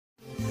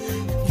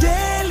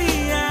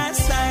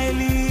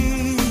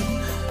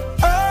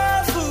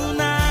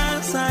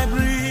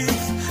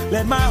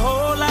Let my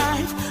whole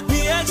life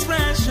be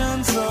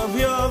expressions of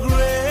your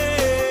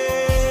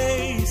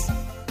grace.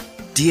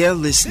 Dear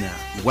listener,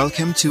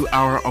 welcome to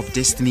Hour of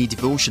Destiny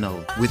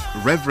Devotional with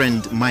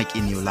Reverend Mike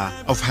Eniola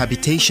of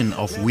Habitation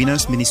of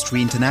Winners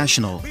Ministry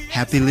International.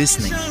 Happy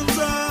listening.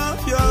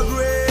 Of your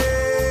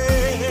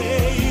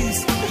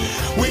grace.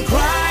 We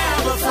cry,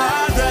 Abba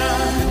Father,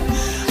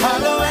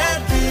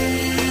 hallowed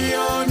be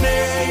your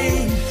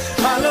name.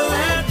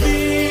 Hallowed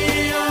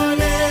be your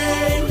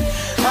name.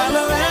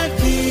 Hallowed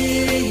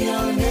be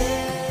your name.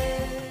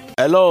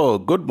 Hello,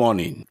 good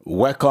morning.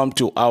 Welcome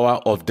to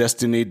Hour of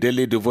Destiny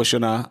Daily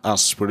Devotional and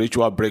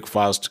Spiritual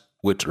Breakfast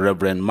with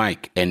Reverend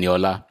Mike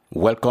Eniola.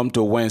 Welcome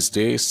to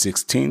Wednesday,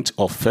 16th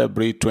of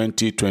February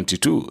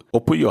 2022.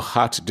 Open your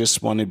heart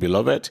this morning,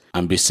 beloved,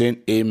 and be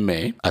saying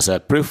amen as I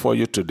pray for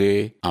you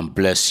today and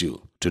bless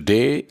you.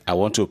 Today, I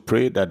want to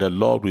pray that the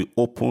Lord will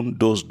open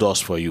those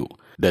doors for you.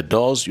 The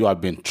doors you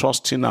have been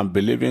trusting and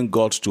believing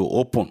God to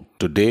open.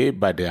 Today,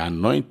 by the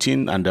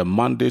anointing and the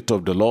mandate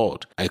of the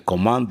Lord, I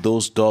command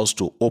those doors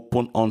to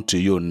open unto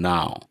you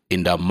now.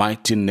 In the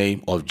mighty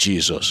name of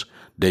Jesus.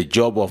 The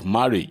job of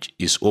marriage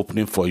is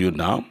opening for you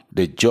now.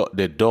 The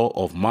door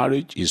of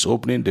marriage is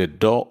opening, the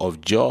door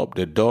of job,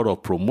 the door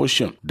of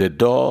promotion, the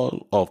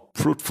door of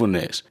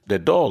fruitfulness, the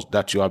doors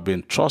that you have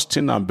been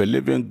trusting and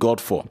believing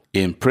God for.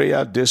 In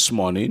prayer this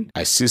morning,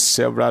 I see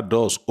several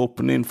doors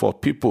opening for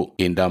people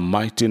in the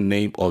mighty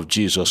name of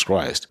Jesus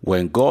Christ.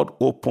 When God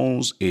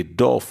opens a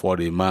door for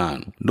a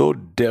man, no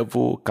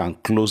devil can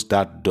close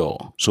that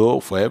door. So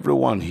for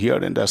everyone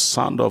hearing the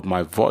sound of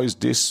my voice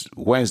this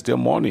Wednesday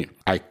morning,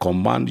 I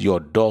command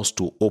your doors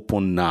to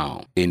open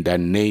now in the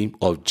name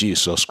of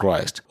Jesus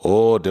Christ.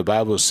 Oh, the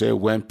Bible says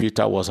when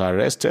Peter was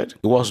arrested,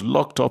 he was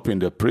locked up in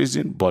the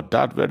prison, but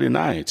that very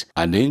night,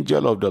 an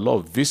angel of the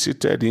Lord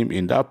visited him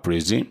in that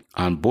prison,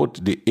 and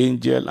both the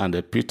angel and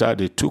the Peter,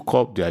 they took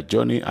up their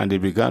journey and they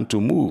began to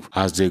move.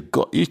 As they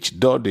got each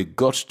door they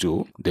got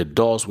to, the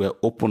doors were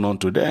open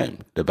unto them.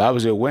 The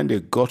Bible says when they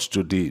got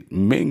to the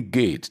main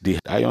gate, the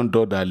iron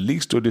door that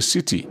leads to the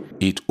city,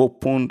 it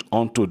opened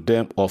unto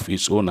them of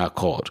its own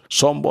accord.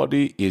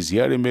 Somebody is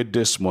hearing me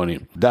this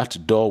morning.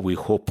 That door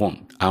will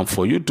open. And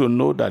for you to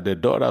know that the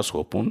door has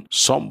opened,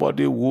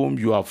 somebody whom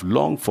you have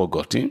long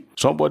forgotten,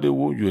 somebody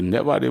whom you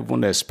never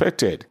even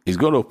expected, is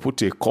going to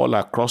put a call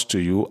across to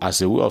you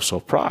as a way of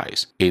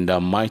surprise. In the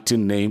mighty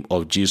name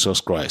of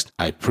Jesus Christ,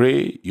 I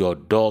pray your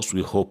doors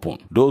will open.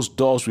 Those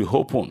doors will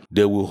open.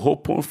 They will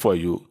open for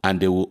you, and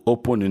they will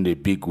open in a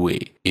big way.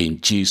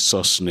 In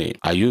Jesus' name.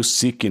 Are you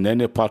sick in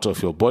any part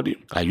of your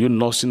body? Are you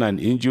nursing an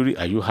injury?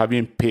 Are you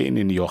having pain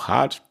in your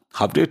heart?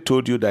 Have they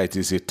told you that it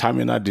is a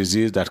terminal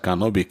disease that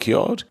cannot be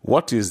cured?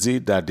 What is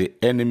it that the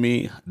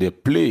enemy, the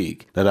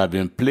plague that have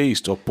been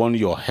placed upon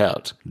your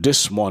health?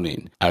 This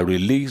morning, I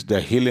release the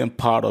healing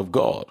power of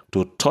God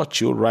to touch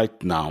you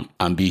right now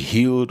and be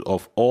healed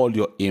of all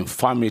your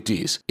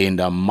infirmities in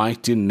the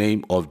mighty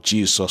name of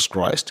Jesus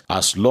Christ.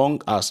 As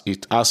long as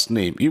it has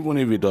name, even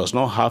if it does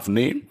not have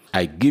name,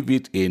 I give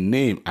it a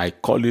name. I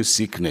call it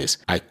sickness.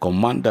 I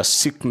command the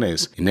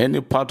sickness in any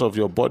part of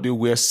your body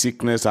where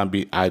sickness has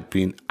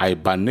been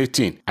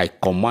hibernating. I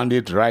command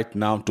it right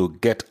now to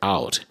get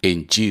out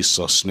in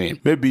Jesus' name.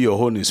 Maybe your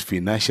own is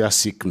financial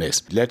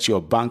sickness. Let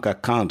your bank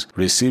account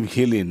receive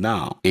healing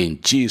now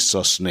in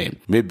Jesus' name.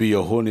 Maybe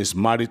your own is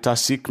marital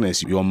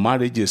sickness. Your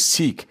marriage is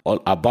sick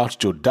or about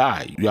to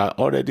die. You are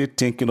already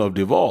thinking of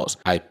divorce.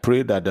 I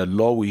pray that the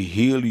Lord will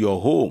heal your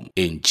home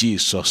in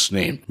Jesus'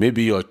 name.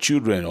 Maybe your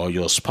children or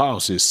your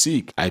spouse is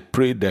sick. I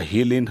pray the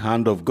healing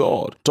hand of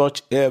God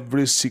touch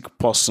every sick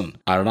person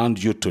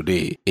around you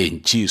today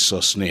in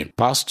Jesus' name.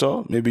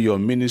 Pastor, maybe your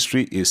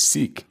ministry is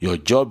sick. Your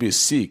job is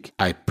sick.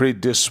 I pray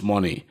this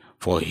morning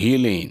for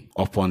healing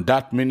upon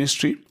that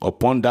ministry,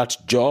 upon that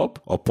job,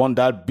 upon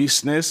that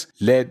business.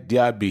 Let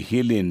there be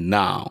healing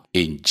now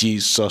in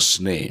Jesus'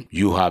 name.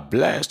 You are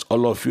blessed,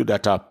 all of you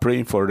that are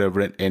praying for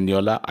Reverend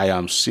Eniola. I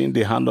am seeing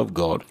the hand of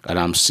God and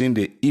I'm seeing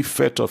the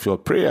effect of your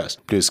prayers.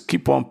 Please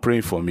keep on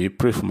praying for me.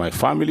 Pray for my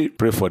family.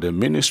 Pray for the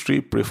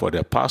ministry. Pray for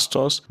the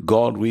pastors.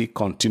 God will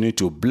continue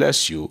to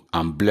bless you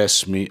and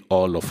bless me,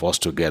 all of us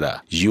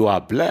together. You are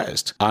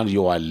blessed and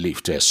you are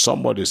lifted.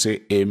 Somebody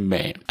say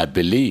amen. I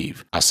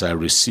believe as I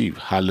receive.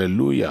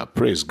 Hallelujah.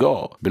 Praise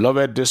God.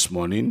 Beloved, this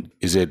morning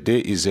is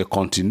a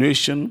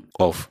continuation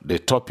of the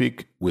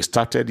topic we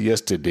started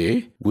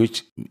yesterday,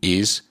 which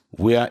is,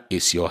 where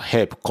is your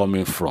help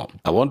coming from?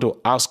 I want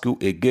to ask you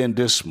again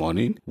this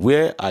morning,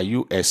 where are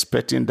you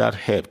expecting that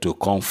help to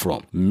come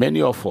from?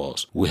 Many of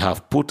us, we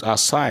have put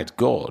aside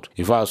God.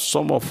 In fact,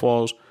 some of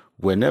us,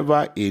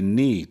 whenever a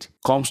need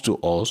comes to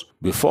us,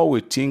 before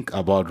we think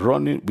about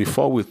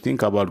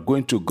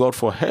going to God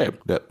for help,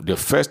 the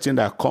first thing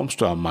that comes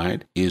to our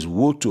mind is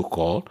who to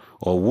call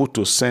or who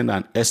to send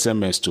an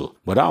SMS to.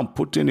 But I'm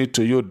putting it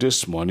to you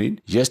this morning.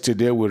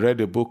 Yesterday we read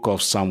the book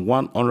of Psalm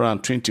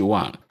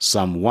 121,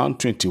 Psalm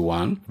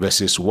 121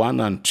 verses 1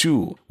 and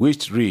 2,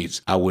 which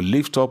reads, I will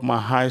lift up my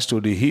eyes to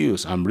the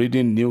hills. I'm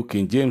reading New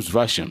King James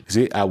Version.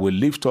 Say, I will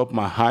lift up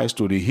my eyes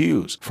to the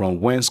hills,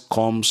 from whence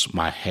comes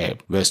my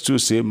help. Verse 2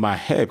 say, my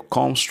help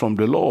comes from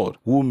the Lord, God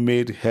who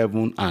made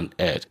heaven and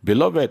earth.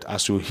 Beloved,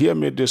 as you hear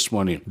me this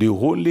morning, the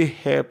only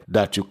help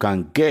that you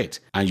can get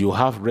and you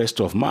have rest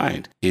of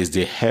mind is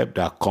the help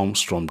that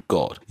comes from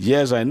God.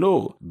 Yes, I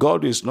know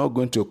God is not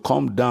going to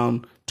come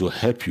down to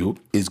help you.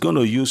 It's going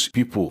to use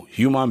people,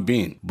 human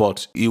beings,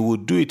 but he will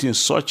do it in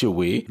such a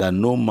way that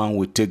no man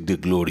will take the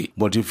glory.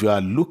 But if you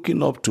are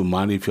looking up to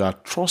man, if you are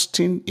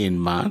trusting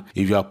in man,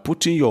 if you are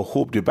putting your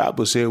hope, the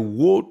Bible says,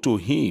 woe to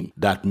him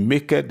that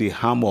maketh the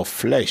arm of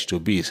flesh to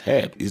be his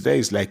help.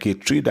 It's like a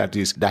tree that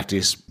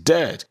is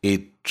dead, a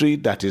tree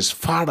that is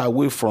far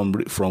away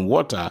from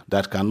water,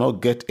 that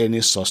cannot get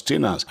any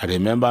sustenance. I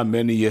remember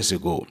many years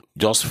ago,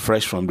 just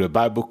fresh from the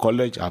Bible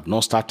college, I've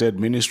not started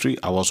ministry.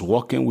 I was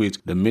working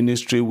with the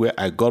ministry where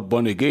I got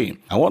born again.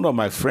 And one of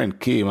my friends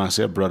came and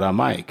said, Brother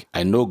Mike,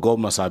 I know God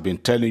must have been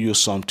telling you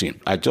something.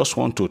 I just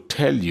want to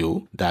tell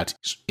you that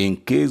in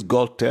case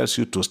God tells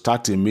you to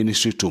start a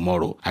ministry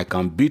tomorrow, I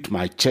can beat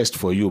my chest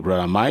for you,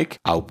 Brother Mike.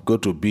 I'll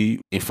be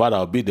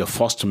the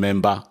first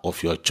member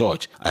of your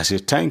church. I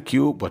said, thank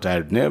you, but I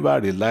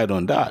never relied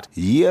on that.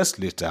 Years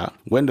later,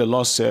 when the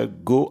Lord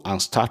said, go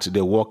and start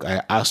the work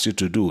I asked you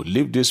to do,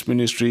 leave this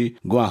ministry,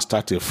 go and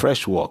start a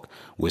fresh work.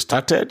 We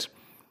started.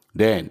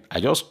 Then I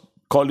just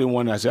called him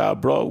one and I said,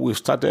 bro, we've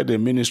started a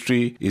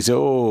ministry. He said,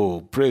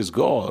 oh, praise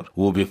God.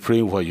 We'll be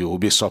praying for you. We'll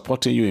be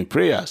supporting you in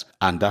prayers.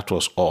 And that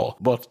was all.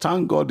 But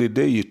thank God the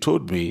day you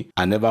told me,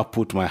 I never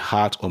put my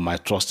heart or my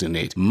trust in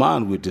it.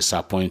 Man will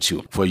disappoint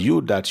you. For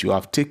you that you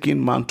have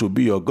taken man to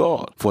be your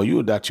God, for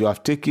you that you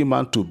have taken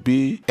man to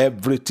be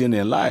everything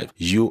in life,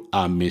 you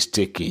are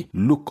mistaken.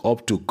 Look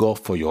up to God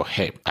for your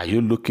help. Are you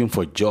looking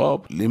for a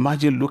job?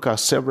 Imagine, look at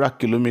several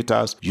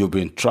kilometers you've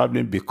been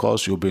traveling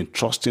because you've been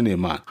trusting a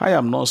man. I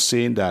am not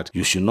saying that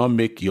you should not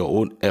make your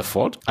own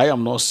effort. I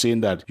am not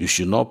saying that you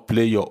should not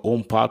play your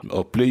own part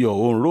or play your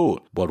own role.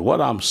 But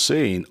what I'm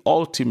saying,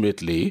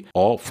 ultimately,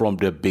 or from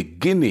the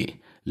beginning,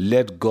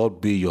 let God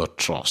be your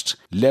trust.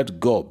 Let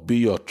God be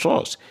your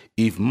trust.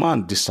 If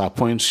man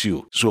disappoints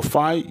you, so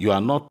far you are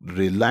not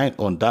relying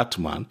on that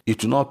man,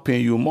 it will not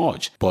pain you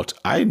much. But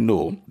I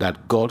know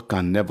that God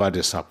can never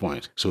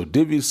disappoint. So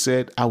David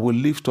said, I will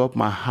lift up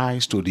my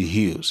eyes to the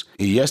hills.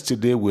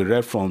 Yesterday we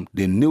read from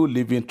the New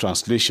Living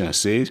Translation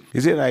says,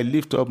 he said, I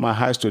lift up my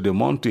eyes to the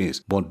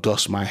mountains, but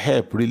does my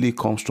help really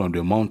comes from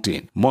the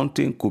mountain?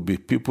 Mountain could be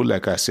people,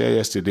 like I said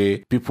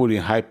yesterday, people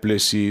in high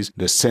places,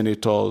 the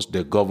senators,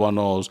 the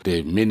governors,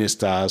 the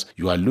ministers.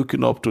 You are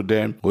looking up to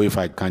them. Or if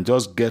I can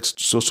just get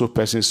so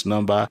person's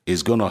number,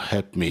 is going to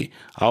help me.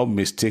 How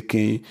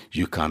mistaken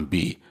you can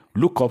be.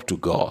 Look up to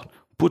God.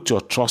 Put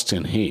your trust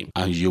in him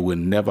and you will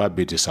never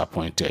be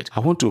disappointed. I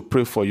want to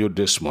pray for you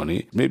this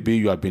morning. Maybe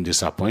you have been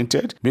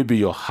disappointed. Maybe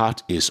your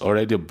heart is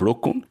already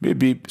broken.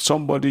 Maybe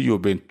somebody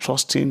you've been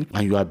trusting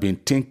and you have been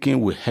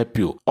thinking will help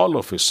you. All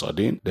of a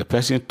sudden, the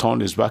person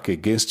turned his back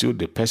against you.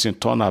 The person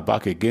turned her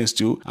back against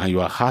you and you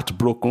are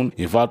heartbroken.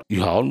 In fact,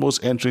 you are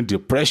almost entering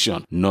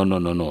depression. No.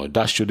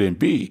 That shouldn't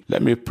be.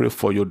 Let me pray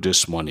for you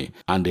this morning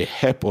and the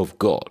help of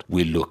God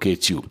will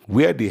locate you.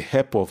 Where the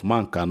help of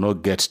man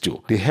cannot get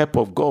to, the help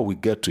of God will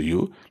get to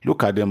you.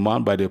 Look at the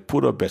man by the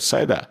pool of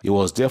Bethsaida. He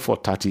was there for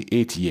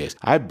 38 years.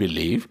 I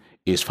believe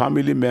his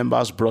family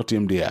members brought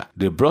him there.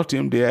 They brought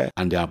him there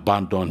and they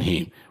abandoned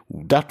him.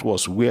 That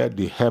was where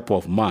the help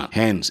of man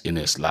ends in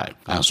his life.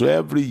 And so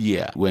every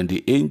year, when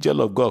the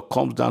angel of God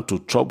comes down to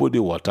trouble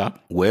the water,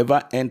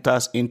 whoever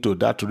enters into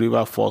that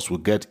river first will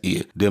get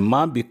healed. The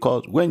man,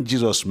 because when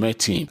Jesus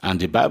met him, and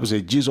the Bible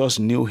says Jesus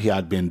knew he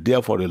had been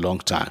there for a long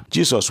time,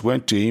 Jesus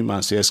went to him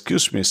and said,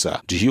 excuse me, sir,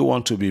 do you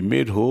want to be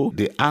made whole?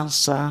 The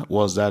answer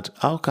was that,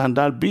 how can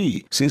that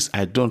be, since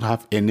I don't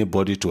have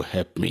anybody to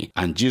help me?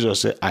 And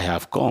Jesus said, I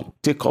have come.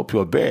 Take up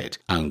your bed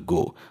and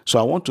go. So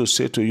I want to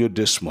say to you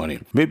this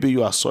morning, maybe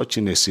you are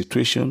in a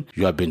situation,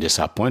 you have been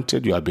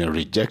disappointed, you have been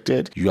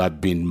rejected, you have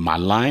been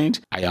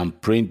maligned. I am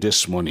praying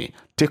this morning,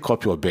 take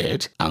up your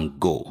bed and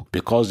go,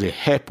 because the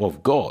help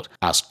of God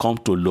has come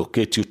to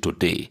locate you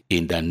today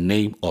in the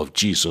name of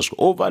Jesus.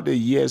 Over the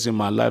years in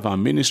my life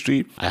and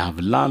ministry, I have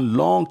learned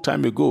long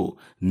time ago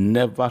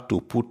never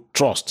to put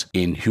trust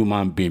in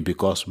human being,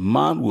 because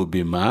man will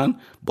be man,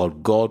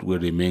 but God will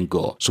remain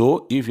God.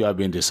 So if you have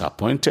been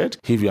disappointed,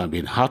 if you have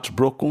been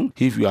heartbroken,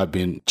 if you have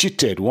been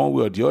cheated one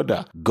way or the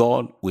other,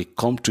 God will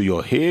come to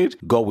your aid.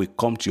 God will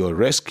come to your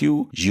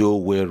rescue. You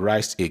will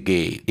rise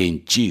again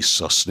in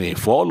Jesus' name.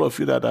 For all of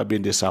you that have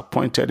been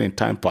disappointed in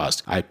time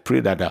past, I pray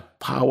that the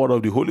power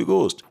of the Holy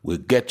Ghost will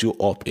get you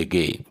up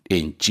again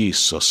in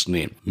Jesus'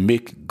 name.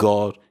 Make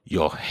God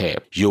your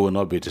help. You will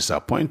not be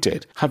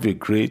disappointed. Have a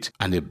great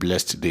and a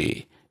blessed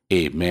day.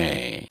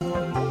 Amen.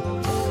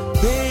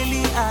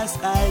 Daily as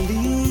I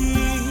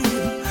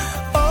live,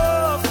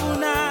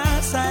 often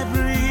as I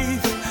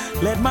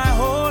breathe, let my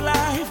whole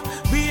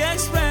life be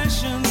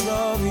expressions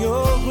of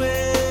your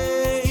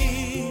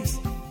grace.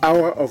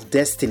 Hour of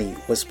Destiny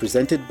was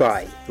presented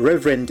by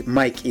Reverend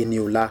Mike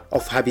Eniola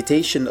of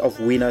Habitation of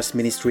Winners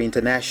Ministry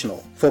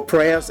International. For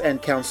prayers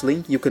and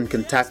counseling, you can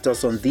contact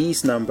us on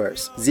these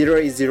numbers: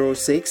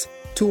 0806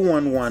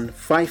 211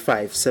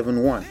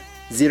 5571,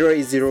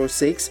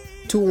 0806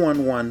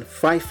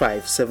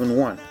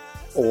 211-5571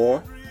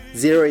 or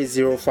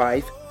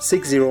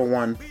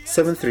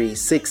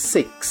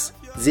 0805-601-7366.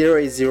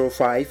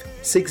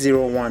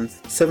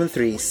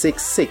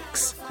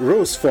 0805-601-7366.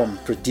 Rose Form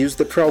produced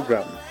the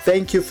program.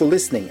 Thank you for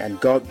listening and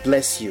God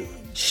bless you.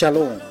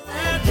 Shalom.